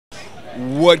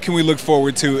What can we look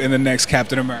forward to in the next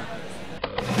Captain America?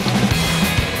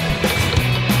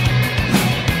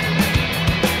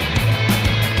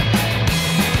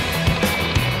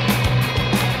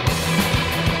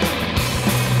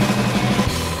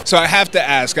 So I have to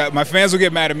ask, my fans will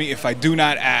get mad at me if I do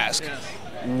not ask,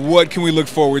 what can we look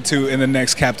forward to in the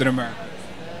next Captain America?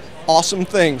 Awesome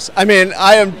things. I mean,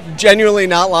 I am genuinely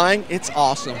not lying. It's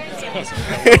awesome.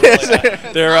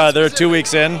 They're 2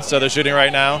 weeks in, so they're shooting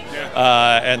right now,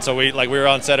 and so we were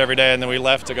on set every day, and then we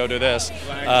left to go do this,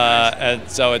 and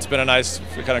so it's been a nice,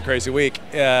 kind of crazy week.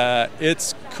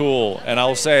 It's cool, and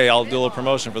I'll do a little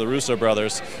promotion for the Russo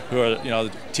brothers, who are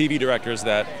the TV directors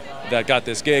that got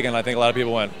this gig, and I think a lot of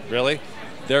people went, really?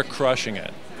 They're crushing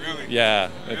it. Really? Yeah,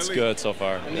 it's good so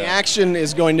far. And the action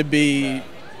is going to be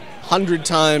 100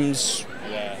 times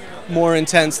more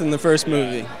intense than the first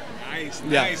movie. Nice,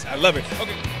 Yeah. nice. I love it.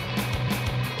 Okay.